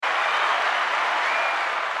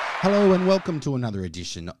Hello and welcome to another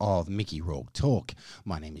edition of Mickey Rourke Talk.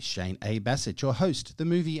 My name is Shane A. Bassett, your host, the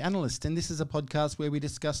movie analyst, and this is a podcast where we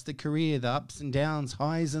discuss the career, the ups and downs,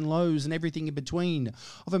 highs and lows, and everything in between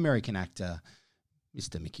of American actor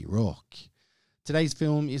Mr. Mickey Rourke. Today's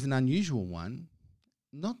film is an unusual one,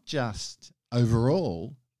 not just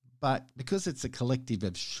overall, but because it's a collective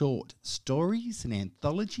of short stories, an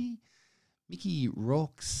anthology. Mickey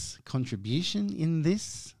Rourke's contribution in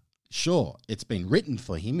this, sure, it's been written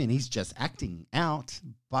for him and he's just acting out,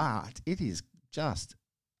 but it is just,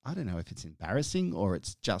 I don't know if it's embarrassing or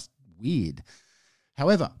it's just weird.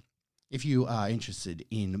 However, if you are interested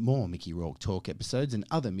in more Mickey Rourke Talk episodes and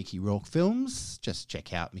other Mickey Rourke films, just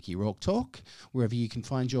check out Mickey Rourke Talk wherever you can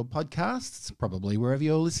find your podcasts, probably wherever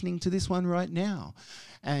you're listening to this one right now.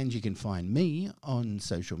 And you can find me on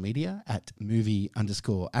social media at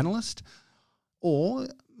movie_analyst or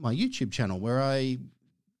my YouTube channel where I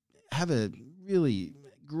have a really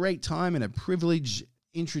great time and a privilege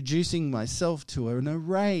introducing myself to an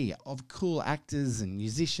array of cool actors and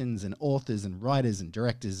musicians and authors and writers and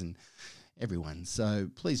directors and everyone. So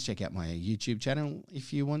please check out my YouTube channel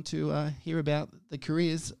if you want to hear about the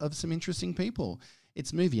careers of some interesting people.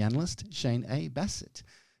 It's movie analyst Shane A. Bassett.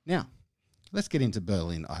 Now, let's get into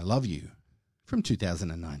Berlin, I Love You from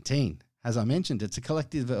 2019. As I mentioned, it's a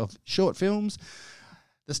collective of short films.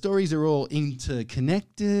 The stories are all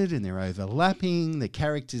interconnected and they're overlapping. The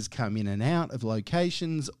characters come in and out of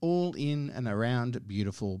locations, all in and around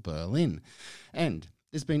beautiful Berlin. And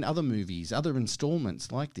there's been other movies, other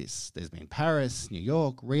installments like this. There's been Paris, New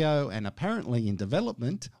York, Rio, and apparently in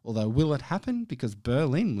development, although will it happen because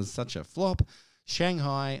Berlin was such a flop,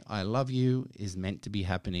 Shanghai, I Love You is meant to be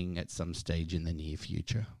happening at some stage in the near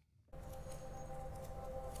future.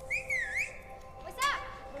 What's up?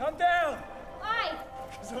 Come down! Why?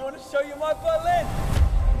 Because I want to show you my Berlin!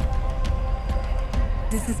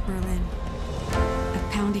 This is Berlin, a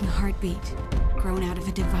pounding heartbeat grown out of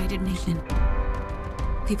a divided nation.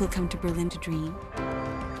 People come to Berlin to dream,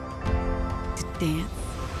 to dance,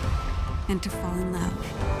 and to fall in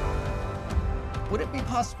love. Would it be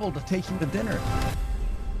possible to take you to dinner?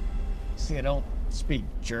 See, I don't speak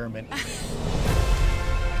German. Oh,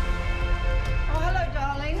 hello,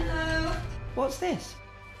 darling. Hello. What's this?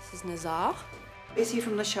 This is Nazar. Is he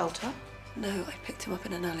from the shelter? No, I picked him up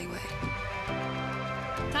in an alleyway.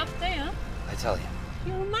 Tough day, huh? I tell you.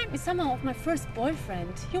 You remind me somehow of my first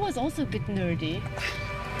boyfriend. He was also a bit nerdy.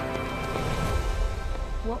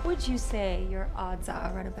 What would you say your odds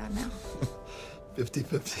are right about now?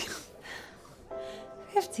 50-50.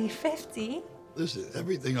 50-50? Listen,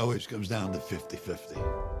 everything always comes down to 50-50.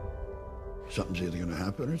 Something's either going to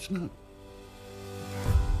happen or it's not.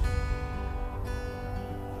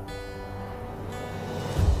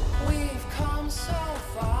 We've come so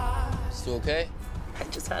far. Still okay? I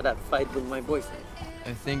just had a fight with my boyfriend.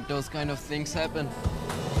 I think those kind of things happen.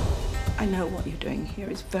 I know what you're doing here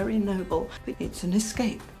is very noble, but it's an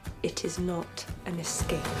escape. It is not an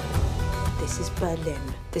escape. This is Berlin.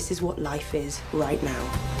 This is what life is right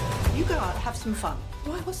now. You go out, have some fun.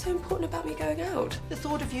 Why? What's so important about me going out? The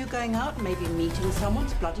thought of you going out and maybe meeting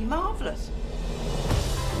someone's bloody marvelous.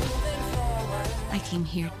 I came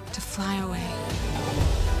here to fly away.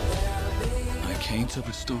 I came to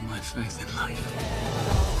restore my faith in life.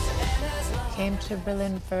 Came to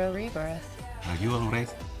Berlin for a rebirth. Are you all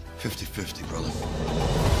right? 50-50, brother.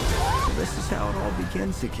 This is how it all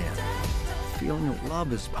begins again. Feeling that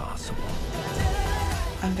love is possible.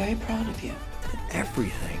 I'm very proud of you. That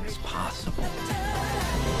everything is possible.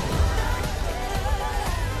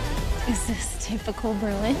 Is this typical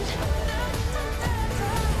Berlin?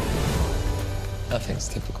 Nothing's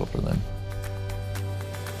typical Berlin.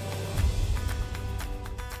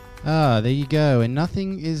 Ah, there you go. And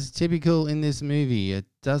nothing is typical in this movie. It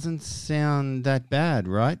doesn't sound that bad,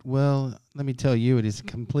 right? Well, let me tell you, it is a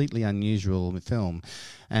completely unusual film.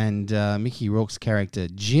 And Mickey Rourke's character,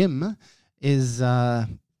 Jim, is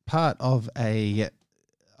part of a,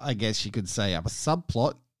 I guess you could say, a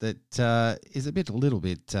subplot that is a little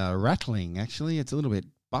bit rattling, actually. It's a little bit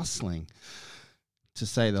bustling, to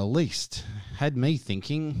say the least. Had me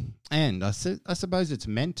thinking, and I suppose it's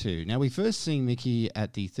meant to. Now, we first see Mickey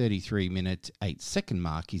at the 33-minute, 8-second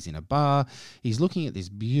mark. He's in a bar. He's looking at this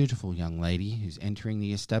beautiful young lady who's entering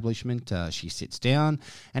the establishment. She sits down,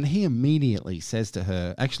 and he immediately says to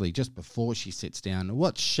her, actually, just before she sits down,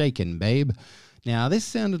 "What's shakin', babe?" Now, this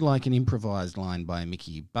sounded like an improvised line by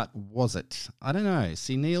Mickey, but was it? I don't know.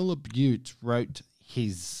 See, Neil LaBute wrote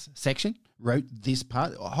his section, wrote this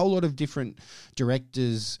part. A whole lot of different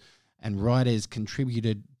directors and writers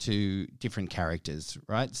contributed to different characters,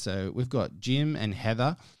 right? So we've got Jim and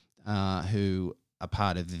Heather, who a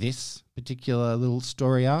part of this particular little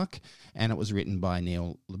story arc, and it was written by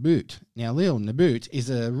Neil LaBute. Now, Neil LaBute is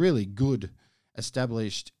a really good,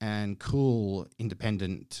 established and cool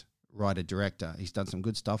independent writer-director. He's done some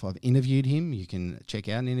good stuff. I've interviewed him. You can check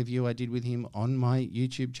out an interview I did with him on my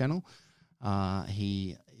YouTube channel.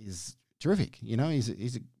 He is terrific. You know,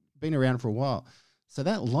 he's been around for a while. So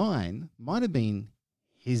that line might have been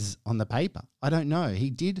his on the paper. I don't know.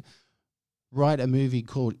 He did write a movie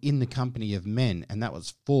called In the Company of Men, and that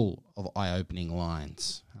was full of eye-opening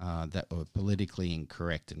lines that were politically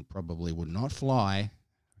incorrect and probably would not fly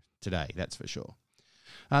today, that's for sure.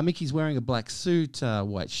 Mickey's wearing a black suit,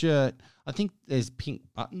 white shirt. I think there's pink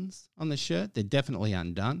buttons on the shirt. They're definitely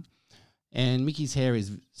undone. And Mickey's hair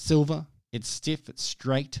is silver. It's stiff. It's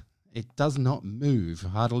straight. It does not move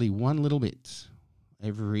hardly one little bit.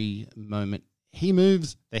 Every moment he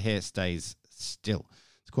moves, the hair stays still.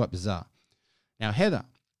 It's quite bizarre. Now, Heather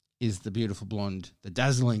is the beautiful blonde, the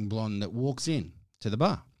dazzling blonde that walks in to the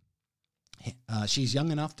bar. She's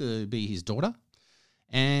young enough to be his daughter,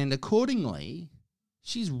 and accordingly,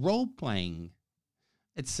 she's role-playing,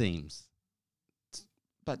 it seems.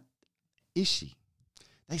 But is she?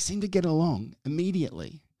 They seem to get along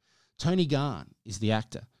immediately. Tony Garn is the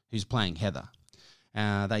actor who's playing Heather.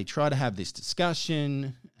 They try to have this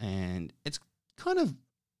discussion, and it's kind of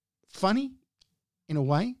funny in a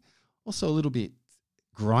way, also a little bit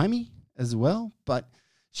grimy as well, but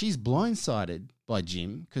she's blindsided by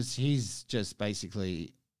Jim because he's just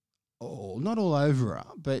basically, not all over her,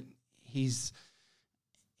 but he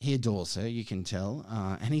adores her, you can tell,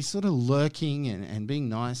 and he's sort of lurking and being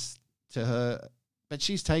nice to her, but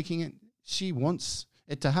she's taking it. She wants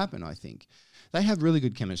it to happen, I think. They have really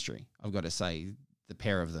good chemistry, I've got to say, the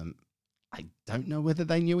pair of them. I don't know whether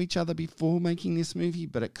they knew each other before making this movie,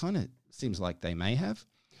 but it kind of seems like they may have.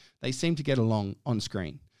 They seem to get along on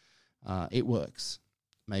screen. It works.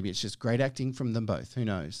 Maybe it's just great acting from them both. Who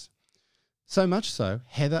knows? So much so,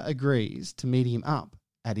 Heather agrees to meet him up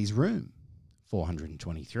at his room,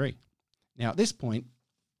 423. Now, at this point,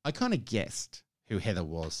 I kind of guessed who Heather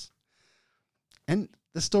was. And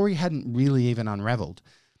the story hadn't really even unraveled.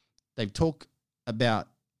 They've talked about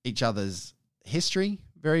each other's history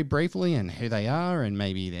very briefly and who they are and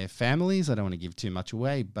maybe their families. I don't want to give too much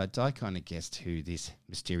away, but I kind of guessed who this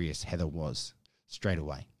mysterious Heather was straight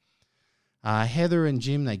away. Heather and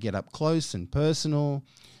Jim, they get up close and personal.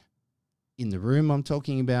 In the room I'm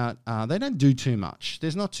talking about, they don't do too much.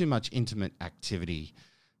 There's not too much intimate activity.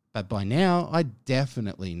 But by now, I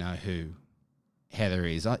definitely know who Heather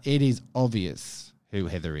is. It is obvious who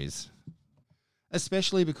Heather is,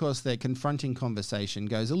 especially because their confronting conversation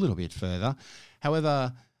goes a little bit further.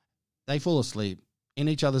 However, they fall asleep in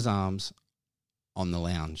each other's arms on the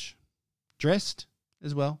lounge. Dressed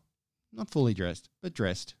as well. Not fully dressed, but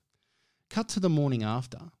dressed. Cut to the morning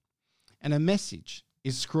after, and a message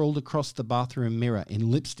is scrawled across the bathroom mirror in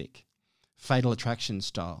lipstick, Fatal Attraction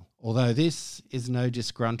style. Although this is no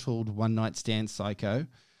disgruntled one-night stand psycho,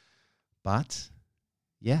 but,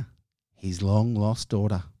 yeah, his long-lost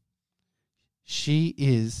daughter. She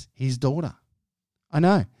is his daughter. I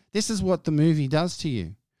know, this is what the movie does to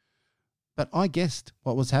you. But I guessed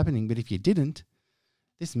what was happening, but if you didn't,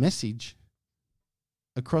 this message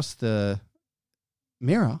across the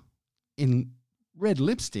mirror in red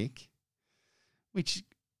lipstick, which,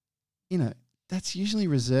 you know, that's usually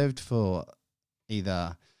reserved for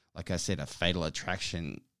either, like I said, a fatal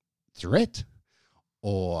attraction threat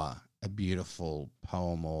or a beautiful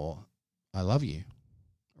poem or I love you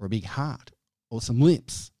or a big heart or some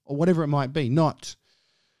lips or whatever it might be. Not,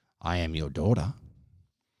 I am your daughter.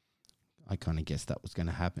 I kind of guessed that was going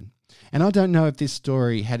to happen. And I don't know if this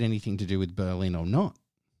story had anything to do with Berlin or not.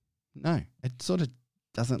 No, it sort of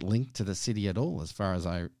doesn't link to the city at all as far as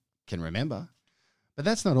I can remember. But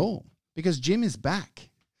that's not all, because Jim is back.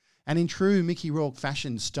 And in true Mickey Rourke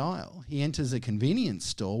fashion style, he enters a convenience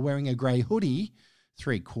store wearing a grey hoodie,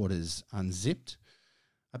 3/4 unzipped,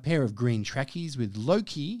 a pair of green trackies with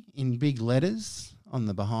Loki in big letters on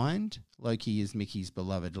the behind. Loki is Mickey's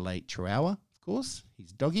beloved late Chihuahua, of course.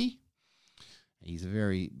 He's doggy. He's a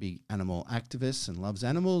very big animal activist and loves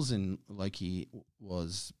animals, and Loki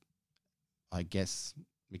was, I guess,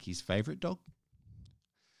 Mickey's favourite dog.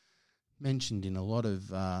 Mentioned in a lot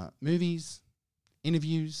of movies,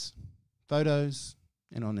 interviews, photos,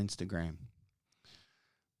 and on Instagram.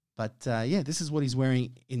 But yeah, this is what he's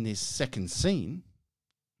wearing in this second scene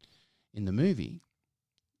in the movie,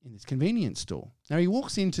 in this convenience store. Now, he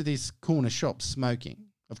walks into this corner shop smoking,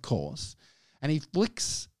 of course, and he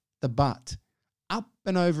flicks the butt up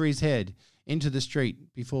and over his head into the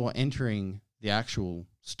street before entering the actual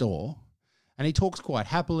store. And he talks quite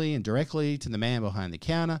happily and directly to the man behind the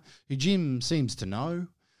counter, who Jim seems to know.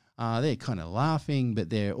 They're kind of laughing, but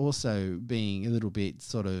they're also being a little bit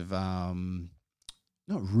sort of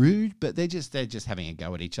not rude, but they're just having a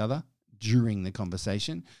go at each other during the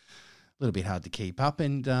conversation. A little bit hard to keep up.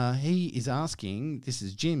 And he is asking, this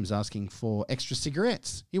is Jim's asking for extra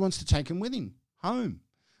cigarettes. He wants to take them with him home.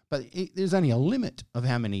 But there's only a limit of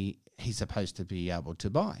how many he's supposed to be able to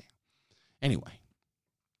buy. Anyway,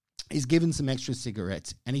 he's given some extra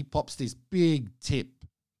cigarettes and he pops this big tip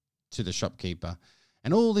to the shopkeeper.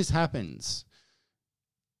 And all this happens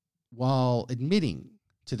while admitting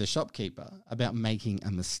to the shopkeeper about making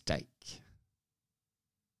a mistake,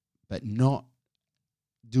 but not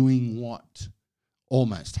doing what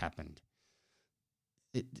almost happened.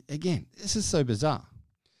 Again, this is so bizarre.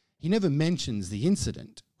 He never mentions the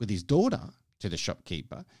incident with his daughter to the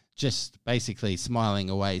shopkeeper, just basically smiling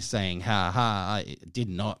away saying, ha ha, I did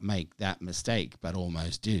not make that mistake, but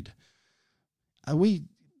almost did. Are we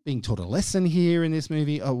being taught a lesson here in this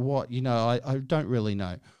movie or what? I don't really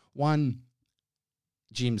know. One,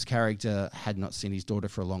 Jim's character had not seen his daughter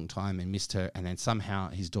for a long time and missed her, and then somehow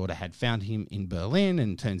his daughter had found him in Berlin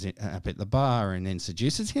and turns up at the bar and then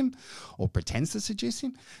seduces him or pretends to seduce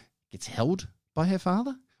him, gets held by her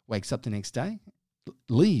father, wakes up the next day,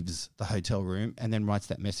 leaves the hotel room and then writes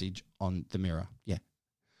that message on the mirror. Yeah,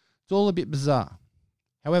 it's all a bit bizarre.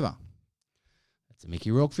 However, it's a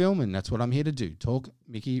Mickey Rourke film and that's what I'm here to do, talk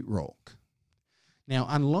Mickey Rourke. Now,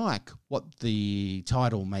 unlike what the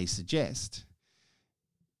title may suggest,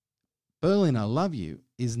 Berlin, I Love You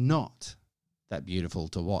is not that beautiful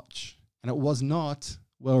to watch. And it was not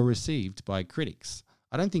well received by critics.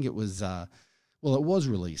 I don't think it was, it was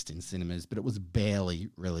released in cinemas, but it was barely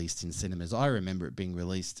released in cinemas. I remember it being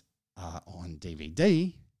released on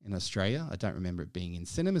DVD in Australia. I don't remember it being in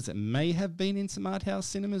cinemas. It may have been in some art house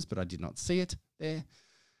cinemas, but I did not see it there.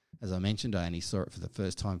 As I mentioned, I only saw it for the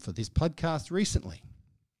first time for this podcast recently.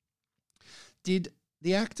 Did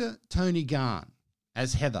the actor Tony Garn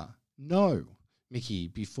as Heather know Mickey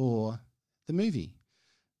before the movie?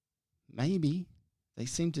 Maybe. They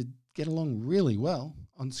seem to get along really well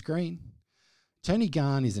on screen. Tony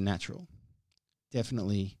Garn is a natural.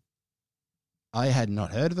 Definitely. I had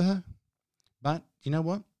not heard of her, but you know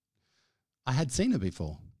what? I had seen her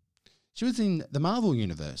before. She was in the Marvel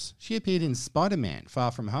Universe. She appeared in Spider-Man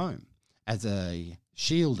Far From Home as a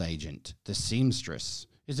S.H.I.E.L.D. agent, the seamstress.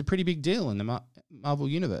 It's a pretty big deal in the Marvel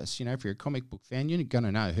Universe. You know, if you're a comic book fan, you're going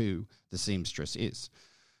to know who the seamstress is.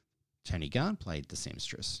 Tony Garn played the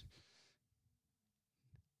seamstress.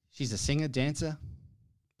 She's a singer, dancer,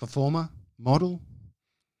 performer, model,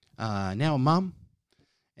 now a mum,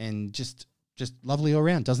 and just lovely all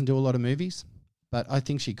around. Doesn't do a lot of movies, but I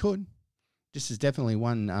think she could. This is definitely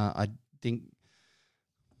one I think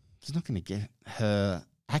she's not going to get her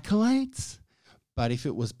accolades, but if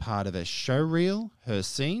it was part of a show reel, her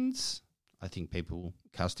scenes, I think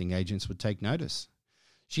casting agents would take notice.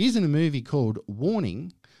 She is in a movie called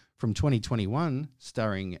Warning from 2021,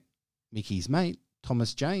 starring Mickey's mate,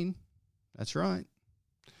 Thomas Jane. That's right.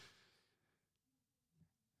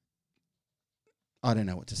 I don't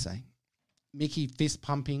know what to say. Mickey fist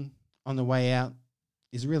pumping on the way out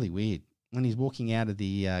is really weird. When he's walking out of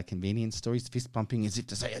the convenience store, he's fist pumping as if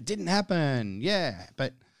to say, it didn't happen. Yeah,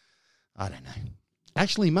 but I don't know.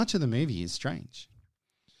 Actually, much of the movie is strange.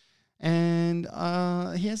 And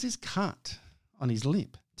he has this cut on his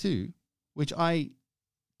lip too, which I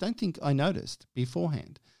don't think I noticed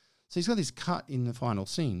beforehand. So he's got this cut in the final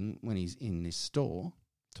scene when he's in this store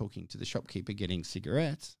talking to the shopkeeper getting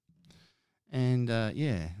cigarettes. And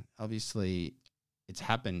obviously it's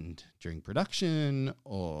happened during production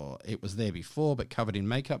or it was there before but covered in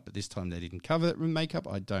makeup, but this time they didn't cover it with makeup.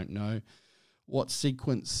 I don't know what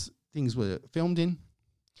sequence things were filmed in.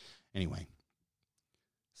 Anyway,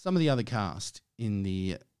 some of the other cast in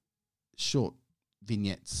the short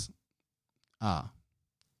vignettes are,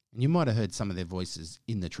 and you might have heard some of their voices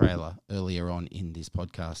in the trailer earlier on in this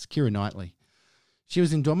podcast. Keira Knightley. She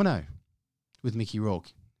was in Domino with Mickey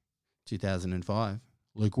Rourke, 2005.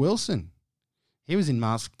 Luke Wilson. He was in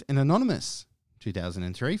Masked and Anonymous,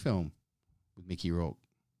 2003 film with Mickey Rourke.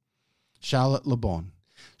 Charlotte Le Bon.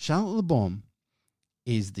 Charlotte Le Bon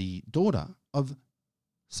is the daughter of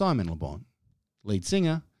Simon Le Bon, lead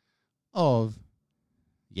singer of,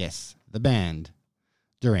 yes, the band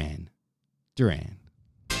Duran Duran.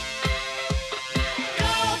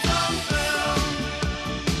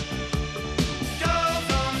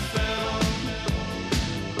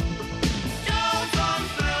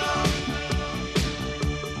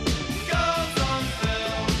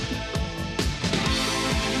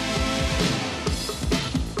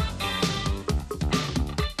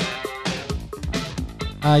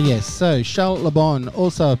 Yes, so Charlotte Le Bon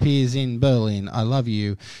also appears in Berlin, I Love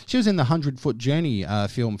You. She was in the 100-Foot Journey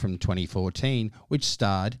film from 2014, which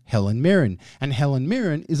starred Helen Mirren. And Helen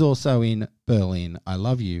Mirren is also in Berlin, I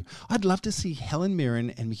Love You. I'd love to see Helen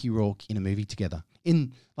Mirren and Mickey Rourke in a movie together,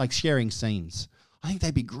 in like sharing scenes. I think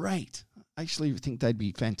they'd be great. I actually think they'd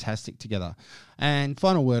be fantastic together. And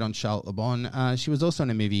final word on Charlotte Le Bon, she was also in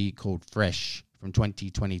a movie called Fresh from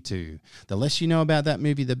 2022. The less you know about that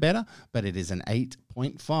movie, the better, but it is an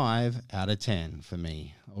 8.5 out of 10 for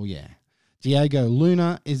me. Oh, yeah. Diego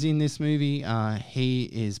Luna is in this movie. He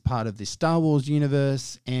is part of the Star Wars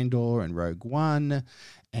universe, Andor and Rogue One.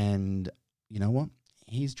 And you know what?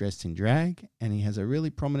 He's dressed in drag, and he has a really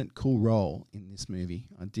prominent, cool role in this movie.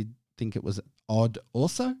 I did think it was odd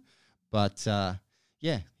also, but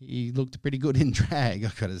yeah, he looked pretty good in drag,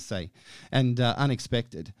 I've got to say, and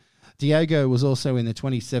unexpected. Diego was also in the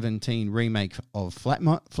 2017 remake of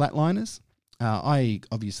Flatliners. I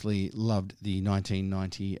obviously loved the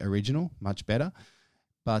 1990 original much better,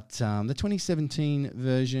 but the 2017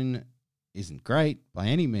 version isn't great by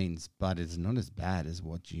any means, but it's not as bad as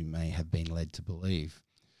what you may have been led to believe.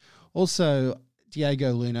 Also,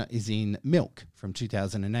 Diego Luna is in Milk from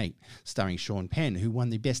 2008, starring Sean Penn, who won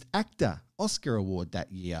the Best Actor Oscar award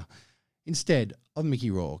that year, instead of Mickey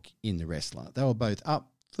Rourke in The Wrestler. They were both up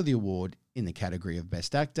for the award in the category of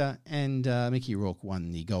Best Actor, and Mickey Rourke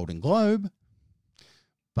won the Golden Globe,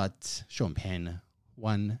 but Sean Penn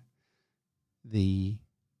won the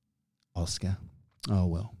Oscar. Oh,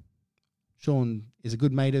 well. Sean is a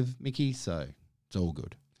good mate of Mickey, so it's all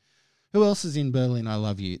good. Who else is in Berlin, I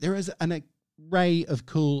Love You? There is an array of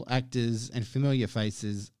cool actors and familiar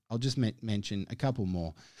faces. I'll just mention a couple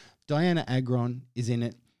more. Diana Agron is in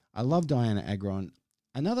it. I love Diana Agron.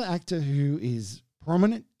 Another actor who is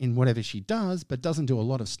prominent in whatever she does, but doesn't do a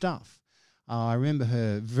lot of stuff. I remember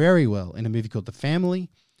her very well in a movie called The Family.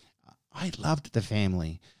 I loved The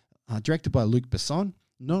Family. Directed by Luc Besson.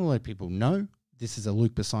 Not a lot of people know this is a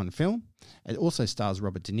Luc Besson film. It also stars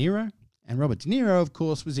Robert De Niro. And Robert De Niro, of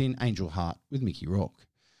course, was in Angel Heart with Mickey Rourke.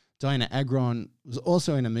 Diana Agron was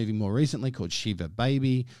also in a movie more recently called Shiva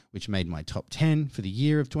Baby, which made my top 10 for the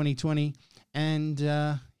year of 2020.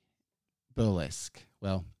 And Burlesque.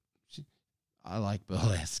 Well, I like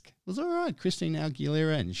Burlesque. It was all right. Christina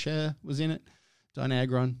Aguilera and Cher was in it. Diana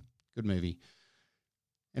Agron, good movie.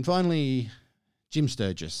 And finally, Jim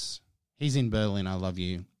Sturgis. He's in Berlin, I Love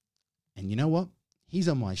You. And you know what? He's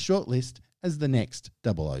on my short list as the next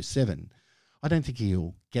 007. I don't think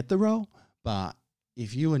he'll get the role, but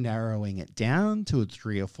if you were narrowing it down to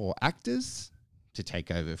 3 or 4 actors to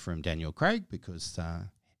take over from Daniel Craig, because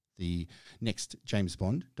the next James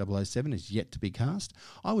Bond, 007, is yet to be cast,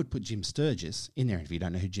 I would put Jim Sturgis in there. If you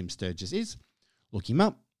don't know who Jim Sturgis is, look him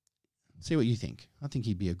up. See what you think. I think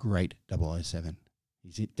he'd be a great 007.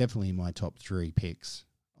 He's definitely in my top 3 picks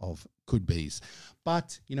of could-be's.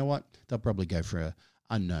 But you know what? They'll probably go for a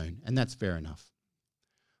unknown, and that's fair enough.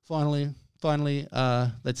 Finally,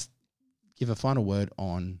 let's give a final word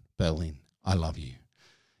on Berlin, I Love You.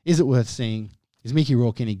 Is it worth seeing? Is Mickey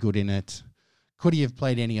Rourke any good in it? Could he have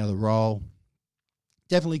played any other role?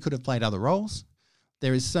 Definitely could have played other roles.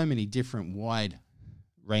 There is so many different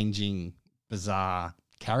wide-ranging, bizarre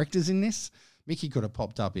characters in this. Mickey could have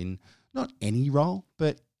popped up in not any role,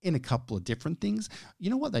 but in a couple of different things. You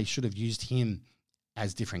know what? They should have used him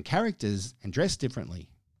as different characters and dressed differently.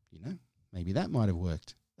 You know, maybe that might have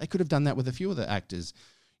worked. They could have done that with a few of the actors.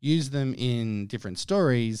 Use them in different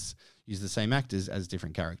stories, use the same actors as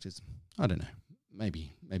different characters. I don't know.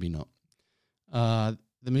 Maybe not.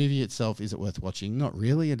 The movie itself, is it worth watching? Not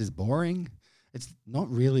really. It is boring. It's not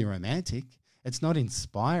really romantic. It's not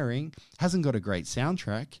inspiring. Hasn't got a great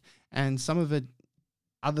soundtrack. And some of it,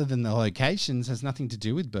 other than the locations, has nothing to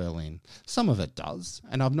do with Berlin. Some of it does.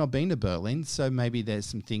 And I've not been to Berlin, so maybe there's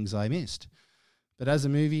some things I missed. But as a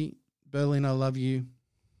movie, Berlin, I Love You,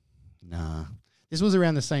 nah. This was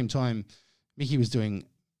around the same time Mickey was doing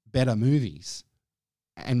better movies,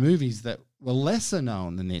 and movies that were lesser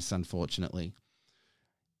known than this, unfortunately.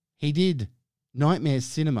 He did Nightmare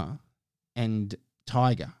Cinema and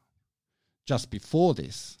Tiger just before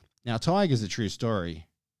this. Now, Tiger's a true story,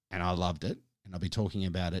 and I loved it, and I'll be talking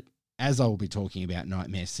about it as I will be talking about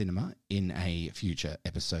Nightmare Cinema in a future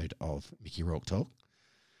episode of Mickey Rourke Talk.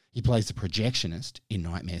 He plays the projectionist in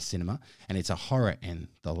Nightmare Cinema, and it's a horror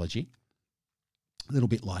anthology. A little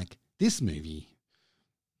bit like this movie.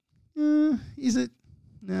 Is it?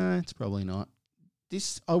 No, it's probably not.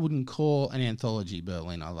 This I wouldn't call an anthology,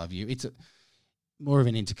 Berlin, I Love You. It's more of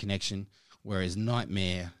an interconnection, whereas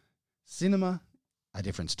Nightmare Cinema are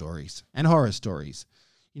different stories and horror stories.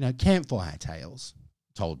 You know, campfire tales,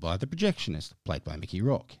 told by the projectionist, played by Mickey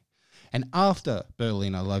Rourke. And after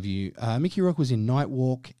Berlin, I Love You, Mickey Rourke was in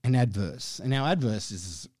Nightwalk and Adverse. And now Adverse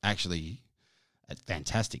is actually a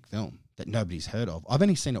fantastic film that nobody's heard of. I've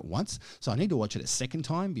only seen it once, so I need to watch it a second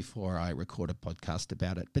time before I record a podcast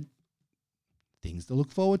about it. But things to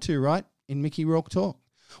look forward to, right, in Mickey Rourke Talk.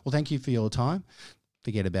 Well, thank you for your time.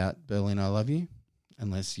 Forget about Berlin, I Love You,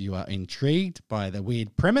 unless you are intrigued by the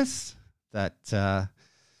weird premise that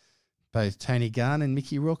both Tony Garn and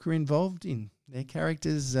Mickey Rourke are involved in. Their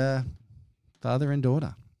characters, father and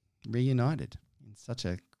daughter, reunited in such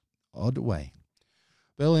a odd way.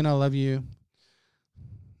 Berlin, I Love You,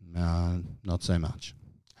 not so much.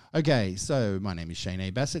 Okay, so my name is Shane A.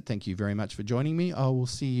 Bassett. Thank you very much for joining me. I will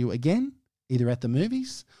see you again, either at the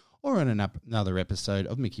movies or on another episode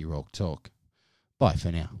of Mickey Rourke Talk. Bye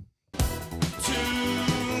for now.